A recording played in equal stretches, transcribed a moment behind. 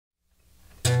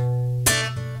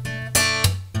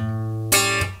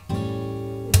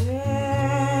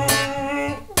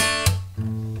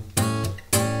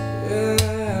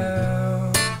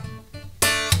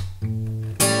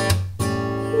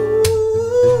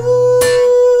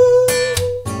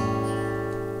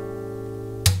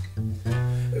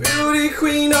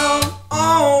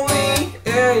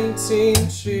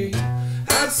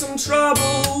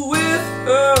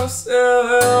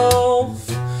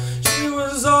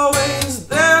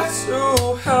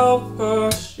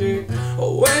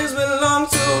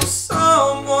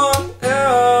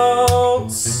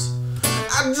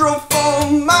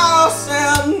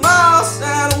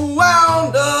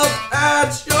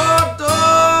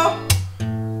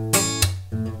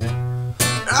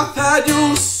tried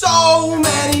you so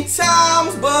many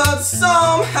times, but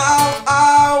somehow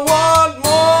I want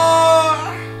more.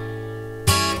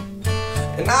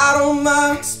 And I don't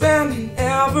mind spending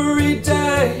every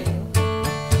day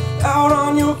out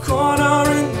on your corner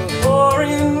in the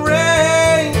pouring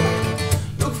rain.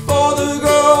 Look for the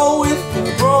girl with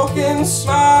the broken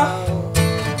smile.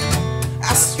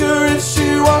 Ask her if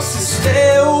she wants to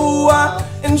stay a while,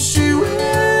 and she will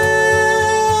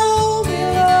be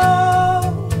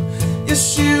loved.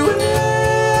 Yes, she will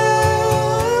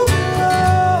be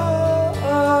loved.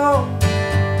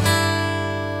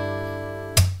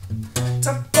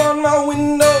 Tap on my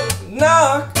window,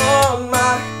 knock on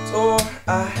my door. I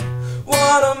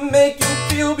wanna make you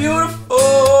feel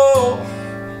beautiful.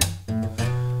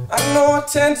 I know I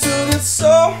tend to get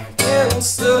so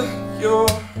insecure.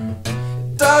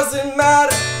 It doesn't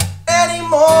matter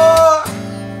anymore.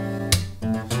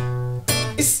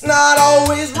 It's not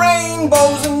always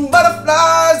rainbows and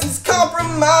butterflies. It's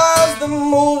compromise that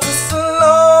moves us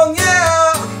along,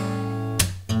 yeah.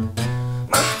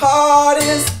 My heart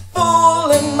is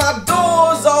full and my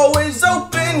door's always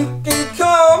open. You can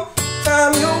come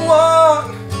time you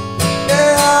want,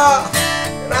 yeah.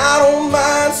 And I don't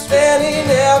mind spending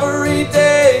every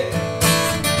day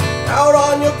out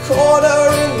on your corner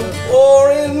in the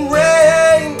pouring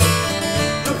rain.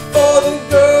 Look for the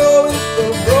girl with the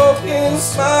broken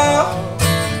smile.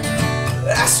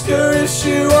 Ask her if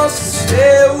she wants to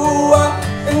stay a while,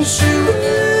 and she will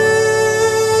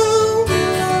be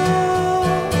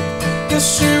loved. Yes,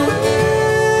 she will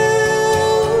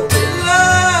be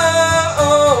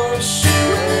loved. She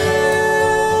will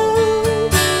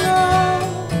be loved.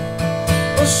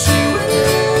 Oh, she will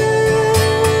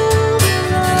be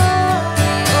loved.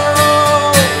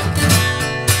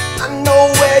 I know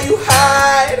where you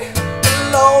hide,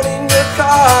 alone in your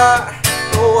car.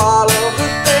 Know all of the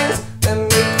things that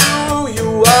make you who you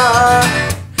are.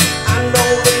 I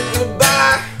know that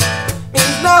goodbye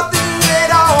means nothing at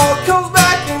all. Comes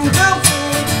back and helps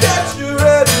me get you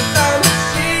every time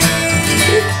she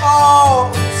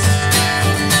falls.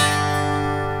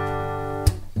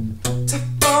 Tap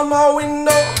on my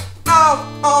window, knock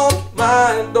on my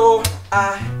door. I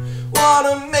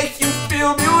wanna make you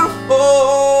feel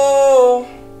beautiful.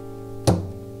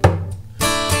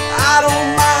 I don't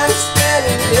mind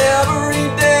spending every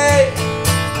day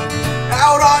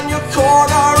out on your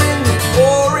corner in the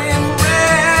pouring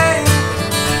rain.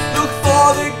 Look for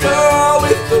the girl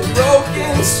with the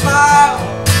broken smile,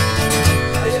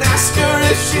 and ask her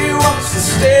if she wants to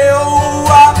stay a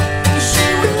while, and she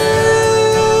will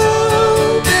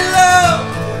be loved.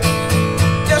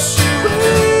 Yes, she will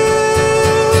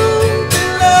be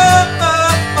loved.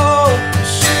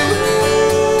 She will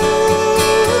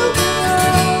be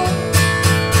loved.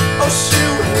 Oh, she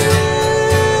will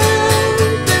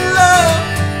be loved.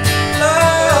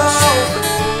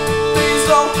 Please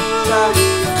don't try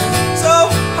so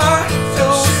hard to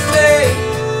stay,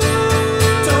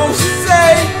 to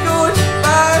say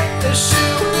goodbye. She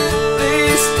will.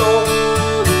 Please don't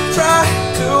try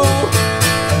to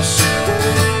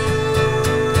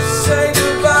say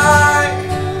goodbye.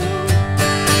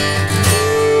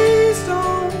 Please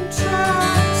don't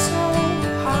try so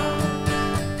hard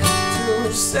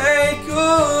to say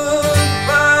goodbye.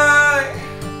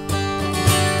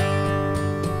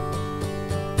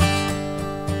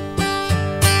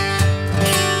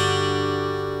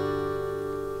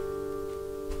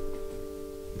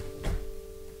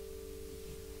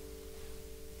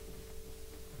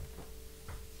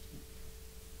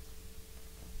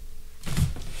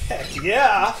 Heck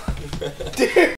yeah! Dude!